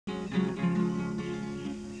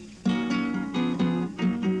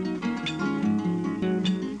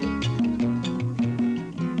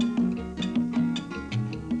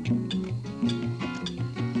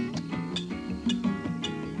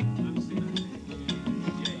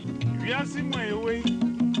We are seeing my way.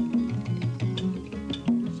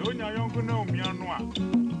 So now you can know me on one.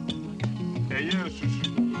 Yes.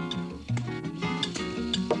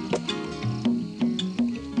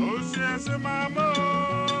 Oh, yes, Mamma.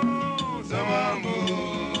 Samamo.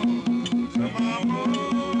 Samamo.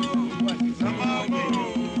 Samamo.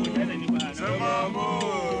 Samamo.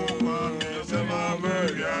 Samamo.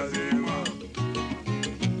 Yazima.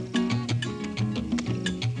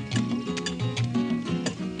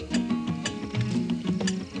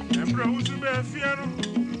 Who's the best?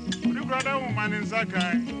 The brother woman in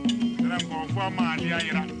Sakai, and I'm going for my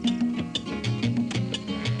Diana.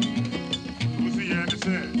 Who's the end?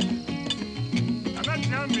 And that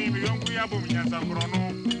young baby, young Piabum, yes, I'm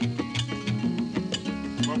Bruno.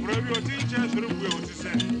 For your teachers, will to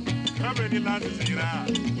say, how many lads is here?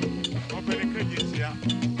 How many credits here?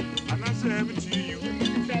 And I say, to you,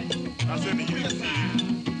 I said, you see,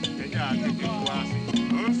 and I think it was.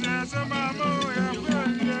 Oh, says a mamma.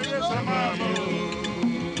 Samamo,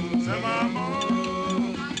 Samamo,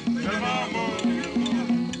 Samamo,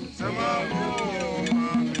 Samamo,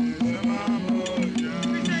 Samamo,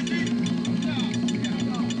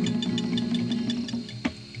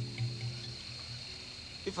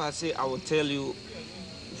 If I say I will tell you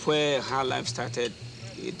where her life started,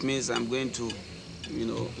 it means I'm going to,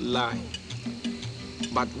 lie.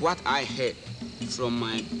 But what I heard from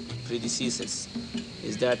my predecessors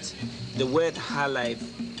is that the word her life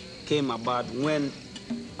came about when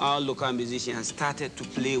our local musicians started to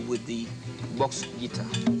play with the box guitar.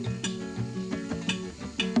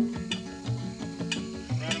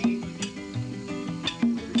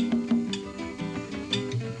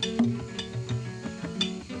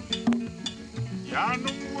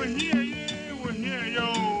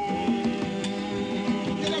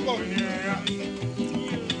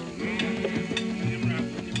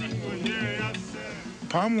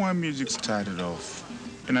 Palm wine music started off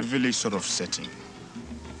in a village sort of setting.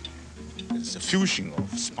 It's a fusion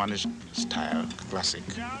of Spanish style, classic,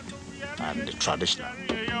 and the traditional.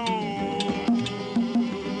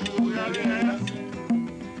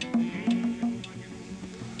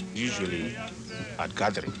 Usually at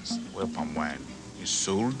gatherings where palm wine is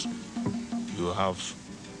sold, you have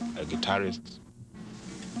a guitarist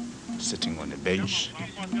sitting on a bench,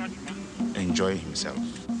 enjoying himself.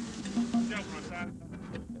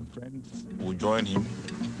 Friends will join him,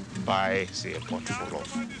 buy, say, a pot full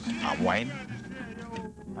of palm wine,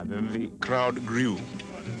 and then the crowd grew.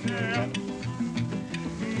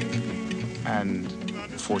 And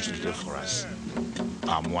fortunately for us,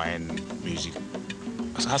 palm wine music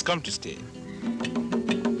has come to stay.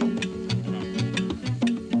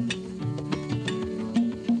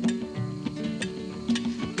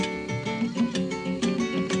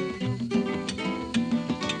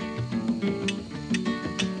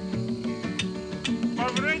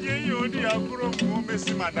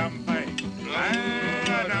 Madam Pai,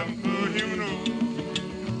 Madam Puhino.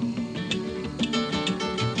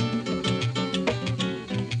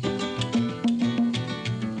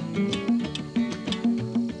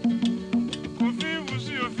 Coffee was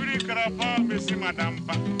your free crapa, Missy Madam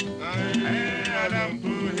Pai, Madam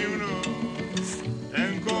Puhino.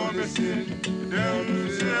 And go, Missy, down to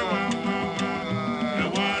say, the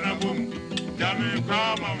water boom, Jammy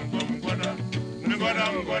Kramam,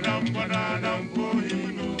 Godam,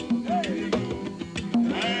 Puhino.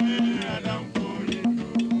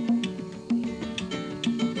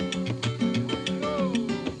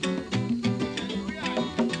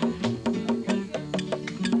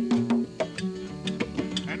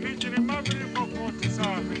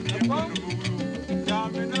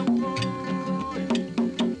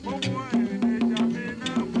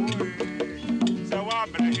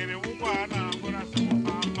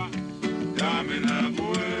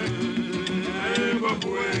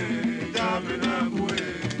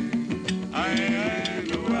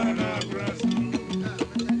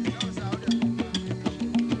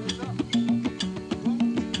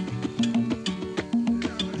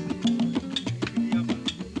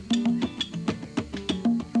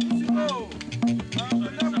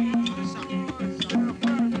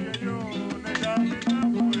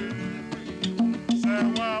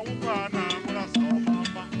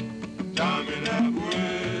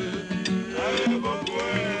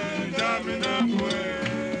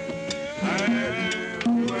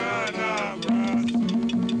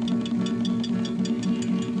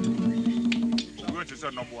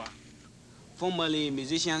 Formerly,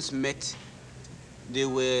 musicians met, they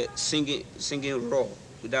were singing raw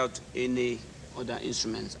without any other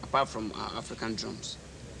instruments apart from our African drums.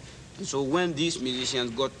 And so when these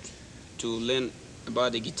musicians got to learn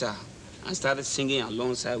about the guitar, and started singing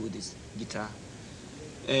alongside with his guitar.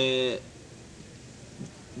 They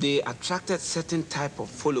attracted certain type of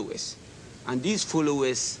followers, and these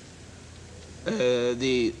followers,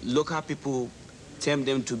 the local people termed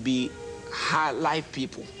them to be highlife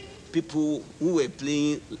people, people who were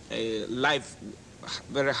playing life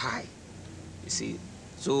very high, you see.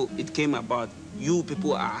 So it came about, you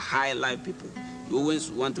people are high life people. You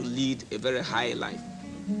always want to lead a very high life.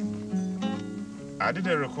 I did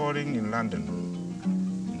a recording in London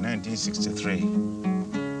in 1963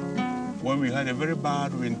 when we had a very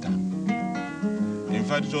bad winter. In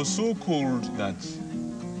fact, it was so cold that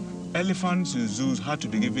elephants in zoos had to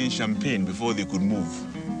be given champagne before they could move.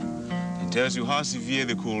 It tells you how severe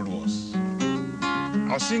the cold was.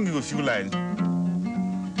 I'll sing you a few lines.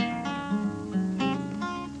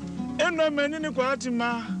 Eno menini kwa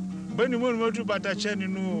atima, beni mwenu mwetu batacheni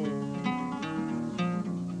no.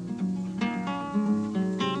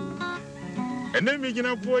 Ene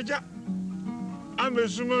mijina poja, ame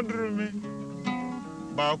sumo drume,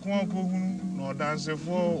 ba kuwa kuhunu, no danse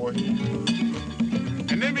fo wahi.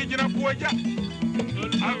 Ene mijina poja,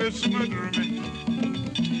 ame sumo drume,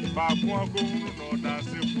 ba kuwa kuhunu, no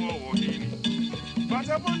danse fo wahi.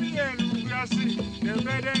 Bata boni elu grasi,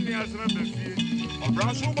 nebede ni asra befie.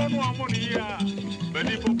 Obrasu bonu amoni ya,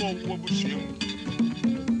 beni popo wabushim.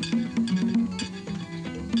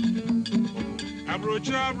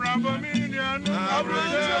 Abrocha bravo minian,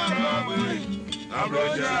 abrocha bravo,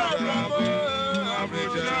 abrocha bravo,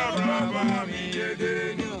 abrocha bravo mi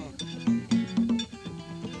yedenyo.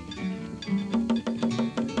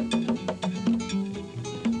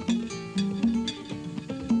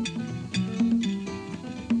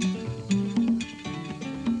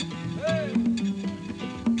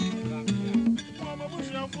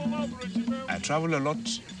 I travel a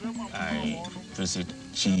lot. I visit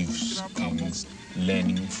chiefs, kings,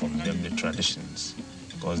 learning from them the traditions,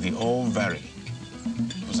 because they all vary.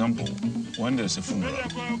 For example, when there's a funeral,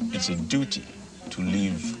 it's a duty to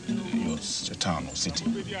leave your town or city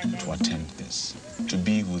to attend this, to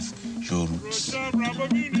be with your roots.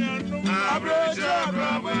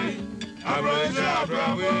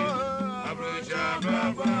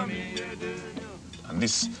 And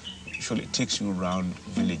this usually takes you around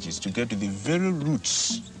villages to get to the very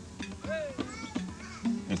roots,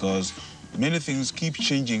 because many things keep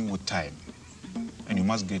changing with time, and you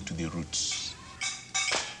must get to the roots.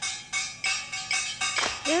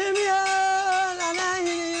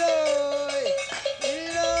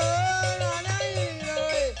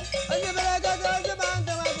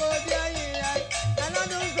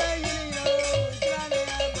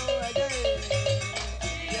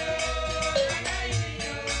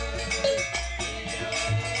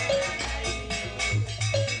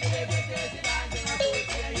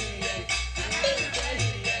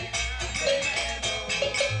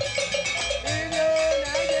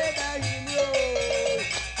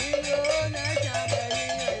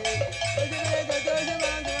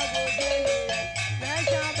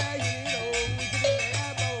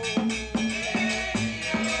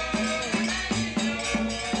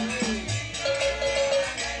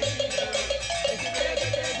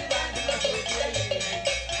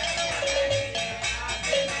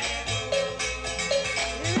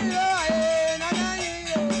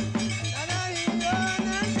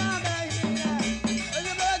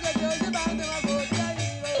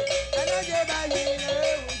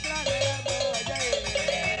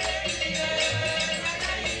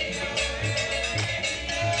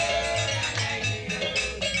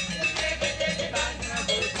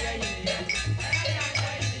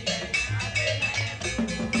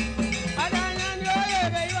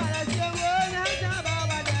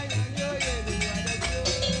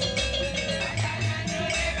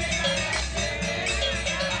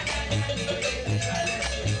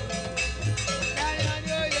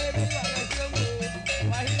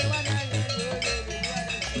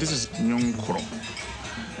 This is Nyongkro,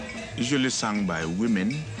 usually sung by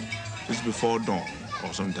women just before dawn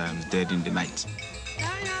or sometimes dead in the night.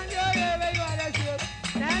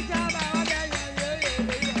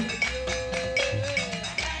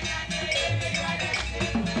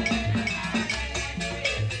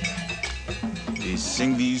 They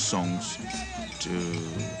sing these songs to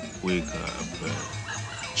wake up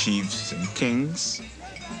chiefs and kings.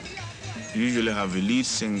 You usually have a lead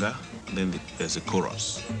singer, and then there's a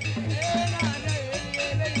chorus.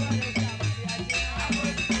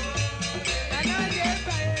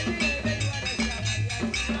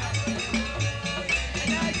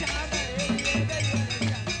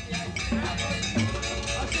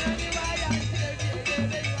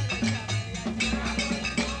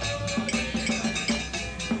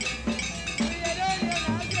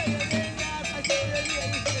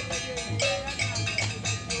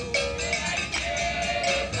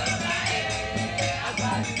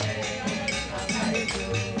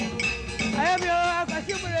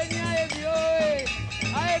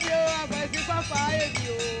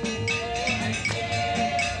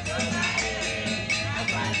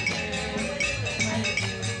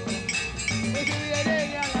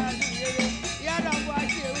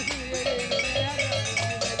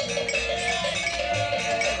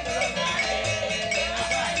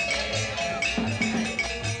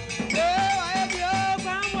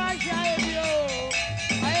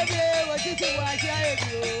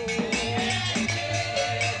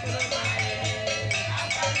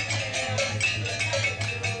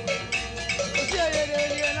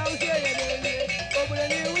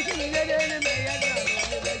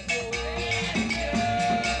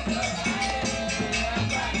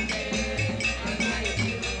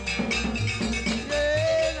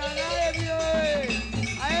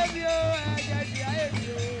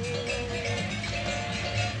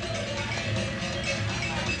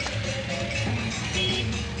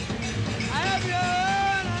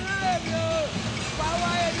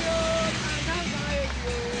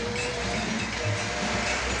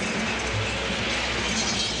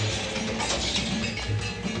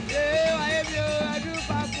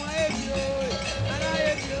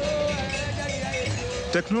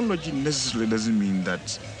 Technology necessarily doesn't mean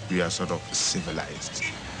that we are sort of civilized.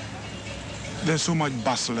 There's so much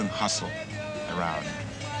bustle and hustle around.